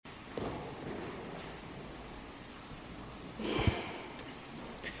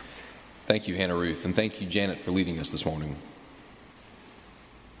Thank you, Hannah Ruth, and thank you, Janet, for leading us this morning.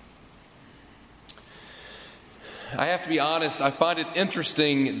 I have to be honest, I find it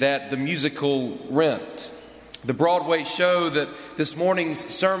interesting that the musical Rent, the Broadway show that this morning's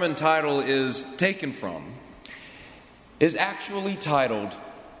sermon title is taken from, is actually titled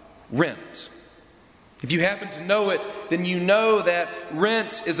Rent. If you happen to know it, then you know that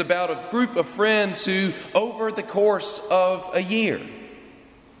Rent is about a group of friends who, over the course of a year,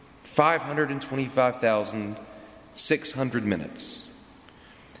 525,600 minutes,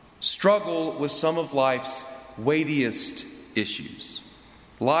 struggle with some of life's weightiest issues.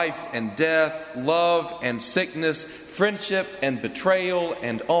 Life and death, love and sickness, friendship and betrayal,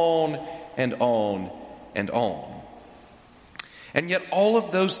 and on and on and on. And yet all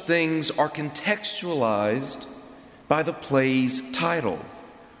of those things are contextualized by the play's title,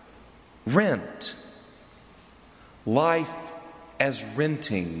 Rent. Life as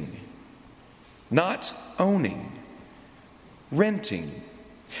renting, not owning, renting,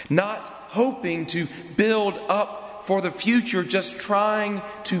 not hoping to build up for the future, just trying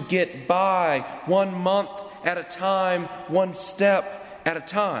to get by 1 month at a time, one step at a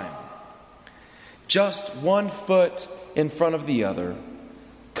time. Just 1 foot in front of the other,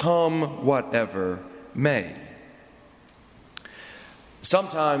 come whatever may.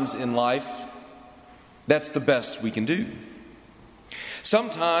 Sometimes in life, that's the best we can do.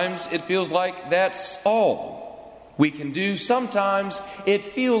 Sometimes it feels like that's all we can do. Sometimes it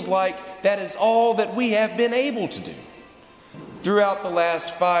feels like that is all that we have been able to do throughout the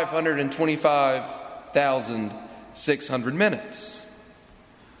last 525,600 minutes.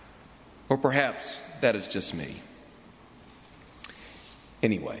 Or perhaps that is just me.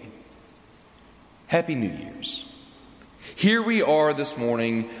 Anyway, Happy New Year's. Here we are this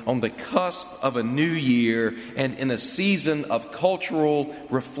morning on the cusp of a new year and in a season of cultural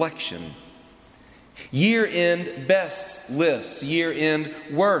reflection. Year-end best lists, year-end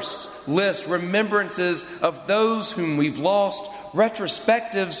worst lists, remembrances of those whom we've lost,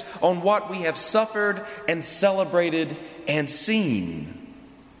 retrospectives on what we have suffered and celebrated and seen.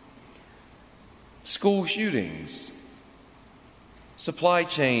 School shootings, supply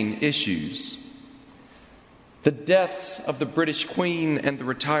chain issues, the deaths of the British Queen and the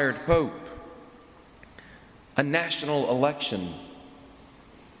retired Pope, a national election,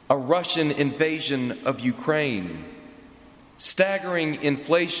 a Russian invasion of Ukraine, staggering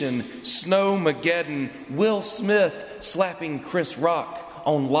inflation, Snowmageddon, Will Smith slapping Chris Rock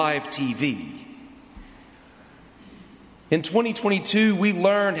on live TV. In 2022, we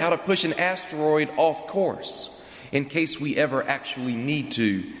learned how to push an asteroid off course in case we ever actually need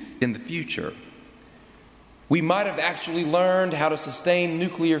to in the future. We might have actually learned how to sustain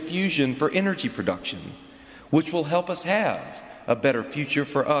nuclear fusion for energy production, which will help us have a better future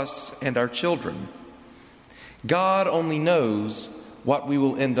for us and our children. God only knows what we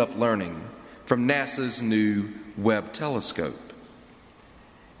will end up learning from NASA's new Webb telescope.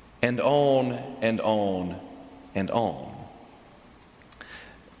 And on and on and on.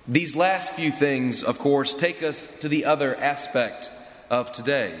 These last few things, of course, take us to the other aspect of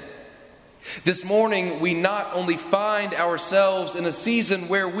today. This morning, we not only find ourselves in a season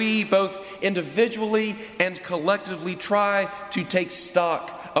where we, both individually and collectively, try to take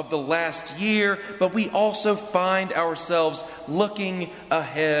stock of the last year, but we also find ourselves looking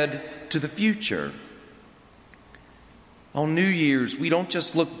ahead to the future. On New Year's, we don't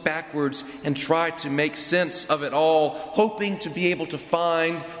just look backwards and try to make sense of it all, hoping to be able to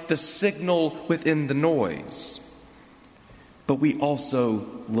find the signal within the noise. But we also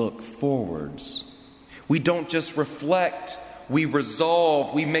look forwards. We don't just reflect, we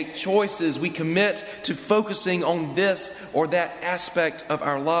resolve, we make choices, we commit to focusing on this or that aspect of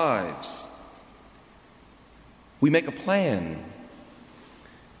our lives. We make a plan.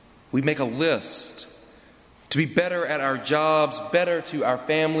 We make a list to be better at our jobs, better to our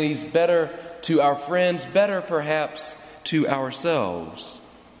families, better to our friends, better perhaps to ourselves.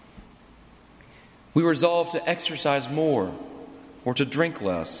 We resolve to exercise more or to drink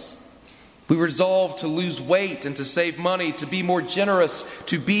less. We resolve to lose weight and to save money, to be more generous,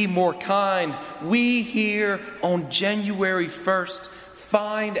 to be more kind. We here on January 1st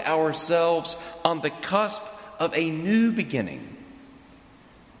find ourselves on the cusp of a new beginning.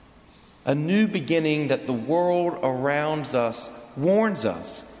 A new beginning that the world around us warns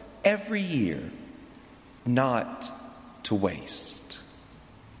us every year not to waste.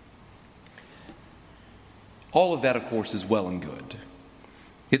 All of that, of course, is well and good.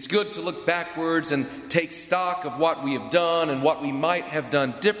 It's good to look backwards and take stock of what we have done and what we might have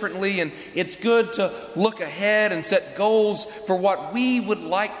done differently. And it's good to look ahead and set goals for what we would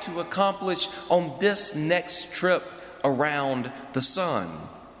like to accomplish on this next trip around the sun.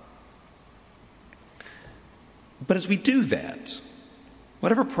 But as we do that,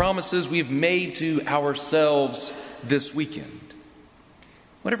 whatever promises we've made to ourselves this weekend,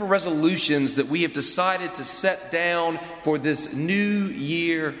 whatever resolutions that we have decided to set down for this new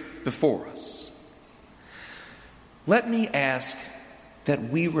year before us, let me ask that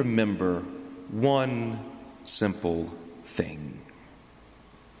we remember one simple thing.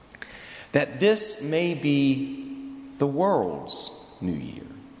 That this may be the world's new year,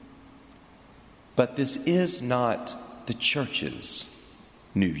 but this is not the church's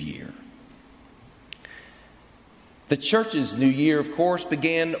new year. The church's new year, of course,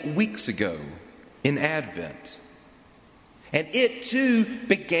 began weeks ago in Advent. And it too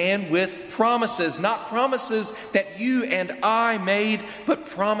began with promises, not promises that you and I made, but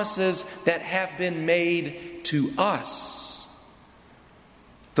promises that have been made to us.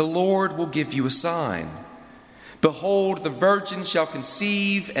 The Lord will give you a sign. Behold, the virgin shall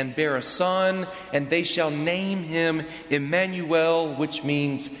conceive and bear a son, and they shall name him Emmanuel, which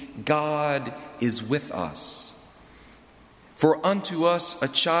means God is with us. For unto us a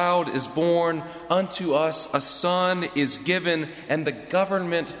child is born, unto us a son is given, and the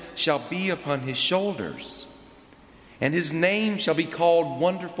government shall be upon his shoulders. And his name shall be called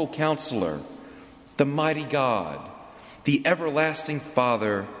Wonderful Counselor, the Mighty God, the Everlasting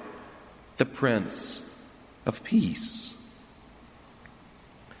Father, the Prince of Peace.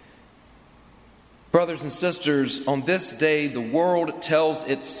 Brothers and sisters, on this day, the world tells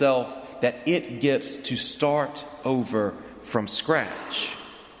itself that it gets to start over from scratch.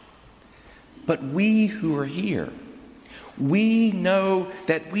 But we who are here, we know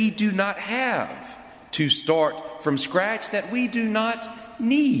that we do not have to start from scratch, that we do not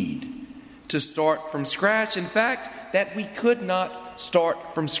need to start from scratch. In fact, that we could not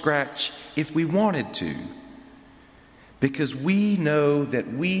start from scratch if we wanted to, because we know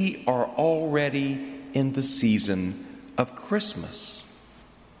that we are already in the season of Christmas.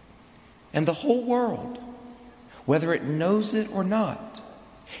 And the whole world, whether it knows it or not,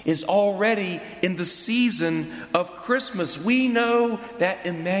 is already in the season of Christmas. We know that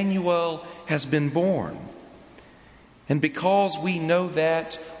Emmanuel has been born. And because we know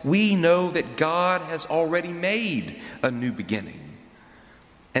that God has already made a new beginning.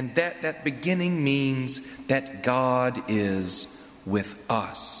 And that beginning means that God is with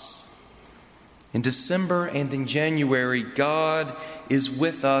us. In December and in January, God is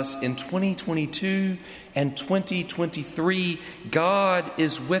with us. In 2022 and 2023, God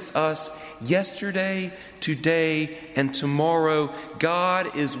is with us yesterday, today, and tomorrow.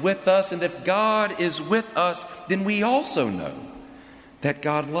 God is with us, and if God is with us, then we also know that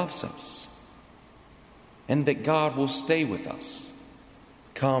God loves us and that God will stay with us,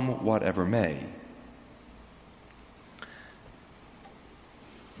 come whatever may.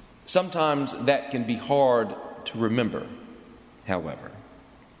 Sometimes that can be hard to remember, however.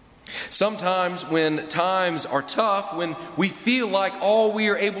 Sometimes when times are tough, when we feel like all we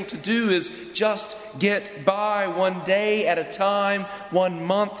are able to do is just get by one day at a time, 1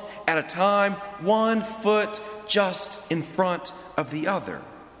 month at a time, 1 foot just in front of the other.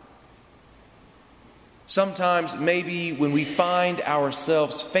 Sometimes maybe when we find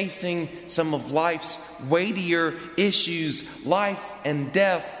ourselves facing some of life's weightier issues, life and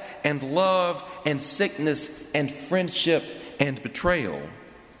death and love and sickness and friendship and betrayal,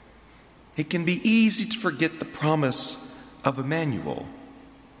 it can be easy to forget the promise of Emmanuel,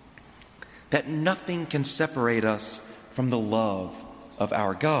 that nothing can separate us from the love of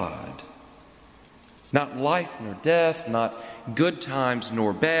our God. Not life nor death, not good times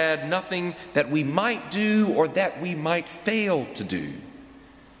nor bad, nothing that we might do or that we might fail to do.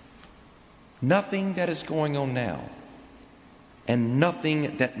 Nothing that is going on now, and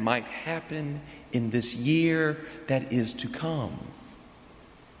nothing that might happen in this year that is to come.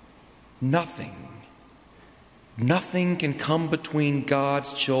 Nothing can come between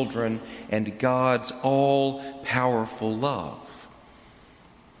God's children and God's all-powerful love.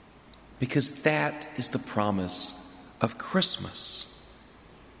 Because that is the promise of Christmas.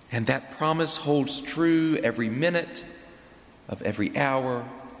 And that promise holds true every minute of every hour,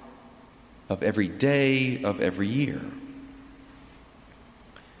 of every day, of every year.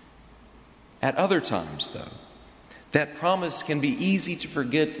 At other times, though, that promise can be easy to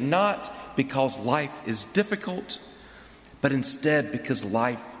forget, not because life is difficult, but instead because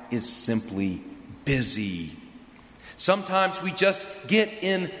life is simply busy. Sometimes we just get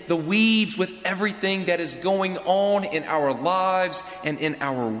in the weeds with everything that is going on in our lives and in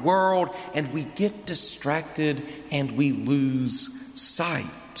our world, and we get distracted and we lose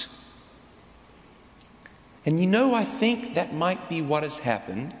sight. And I think that might be what has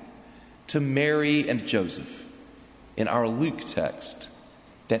happened to Mary and Joseph in our Luke text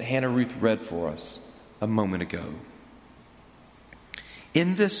that Hannah Ruth read for us a moment ago.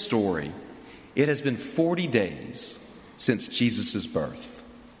 In this story, it has been 40 days since Jesus' birth.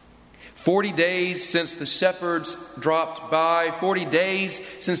 40 days since the shepherds dropped by. 40 days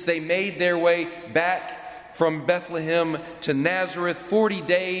since they made their way back from Bethlehem to Nazareth. 40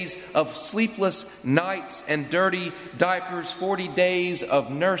 days of sleepless nights and dirty diapers. 40 days of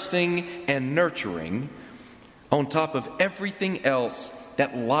nursing and nurturing on top of everything else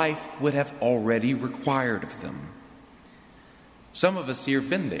that life would have already required of them. Some of us here have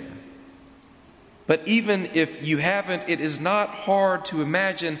been there. But even if you haven't, it is not hard to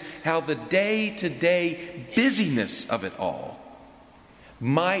imagine how the day-to-day busyness of it all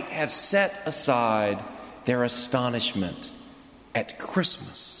might have set aside their astonishment at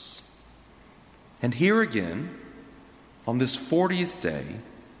Christmas. And here again, on this 40th day,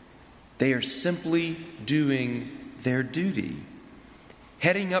 they are simply doing their duty,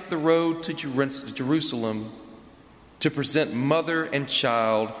 heading up the road to Jerusalem to present mother and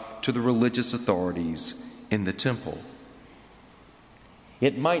child to the religious authorities in the temple.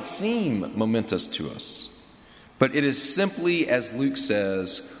 It might seem momentous to us, but it is simply, as Luke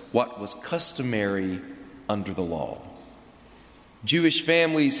says, what was customary under the law. Jewish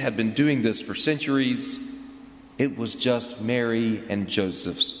families had been doing this for centuries. It was just Mary and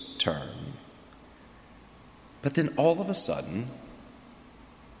Joseph's turn. But then all of a sudden,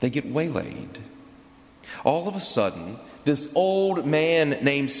 they get waylaid. All of a sudden, this old man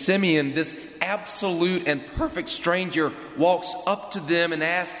named Simeon, this absolute and perfect stranger, walks up to them and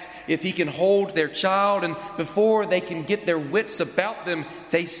asks if he can hold their child. And before they can get their wits about them,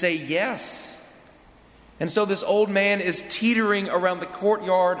 they say yes. And so this old man is teetering around the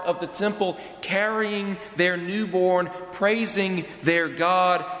courtyard of the temple, carrying their newborn, praising their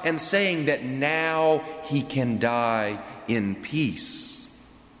God, and saying that now he can die in peace.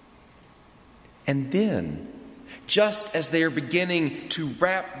 And then, just as they are beginning to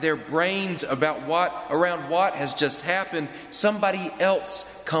wrap their brains around what has just happened, somebody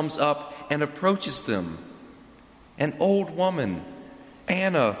else comes up and approaches them. An old woman,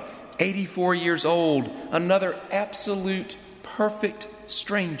 Anna, 84 years old, another absolute perfect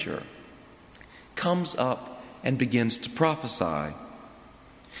stranger, comes up and begins to prophesy.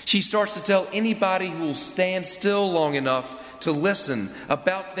 She starts to tell anybody who will stand still long enough to listen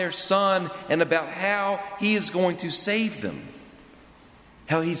about their son and about how he is going to save them,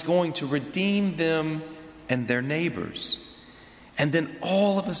 how he's going to redeem them and their neighbors. And then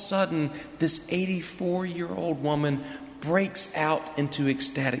all of a sudden, this 84-year-old woman breaks out into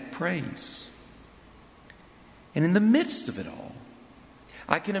ecstatic praise. And in the midst of it all,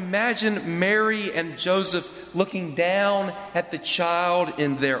 I can imagine Mary and Joseph looking down at the child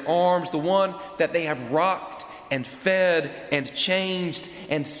in their arms, the one that they have rocked and fed and changed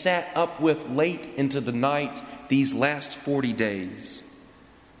and sat up with late into the night these last 40 days.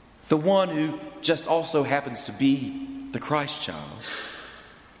 The one who just also happens to be the Christ child.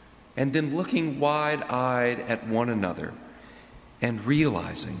 And then looking wide-eyed at one another and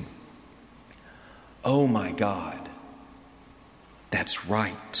realizing, oh my God, that's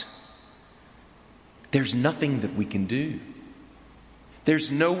right. There's nothing that we can do.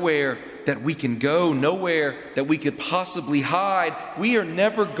 There's nowhere that we can go, nowhere that we could possibly hide. We are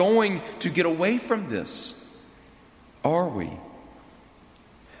never going to get away from this, are we?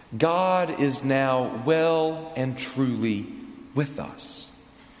 God is now well and truly with us.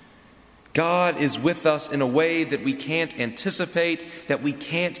 God is with us in a way that we can't anticipate, that we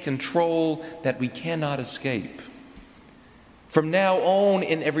can't control, that we cannot escape. From now on,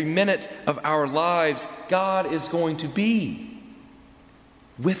 in every minute of our lives, God is going to be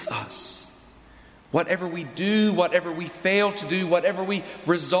with us. Whatever we do, whatever we fail to do, whatever we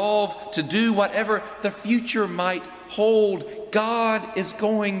resolve to do, whatever the future might hold, God is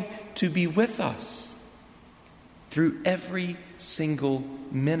going to be with us through every single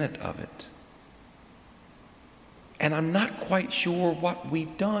minute of it. And I'm not quite sure what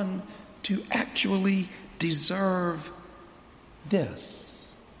we've done to actually deserve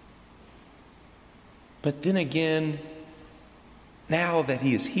this. But then again, now that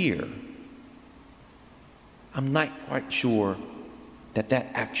he is here, I'm not quite sure that that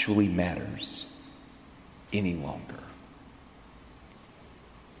actually matters any longer.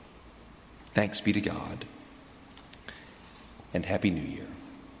 Thanks be to God. and Happy New Year.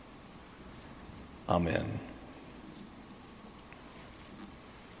 Amen.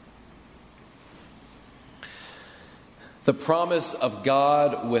 The promise of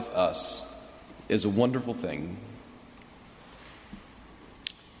God with us is a wonderful thing.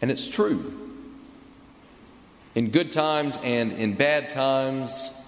 And it's true. In good times and in bad times,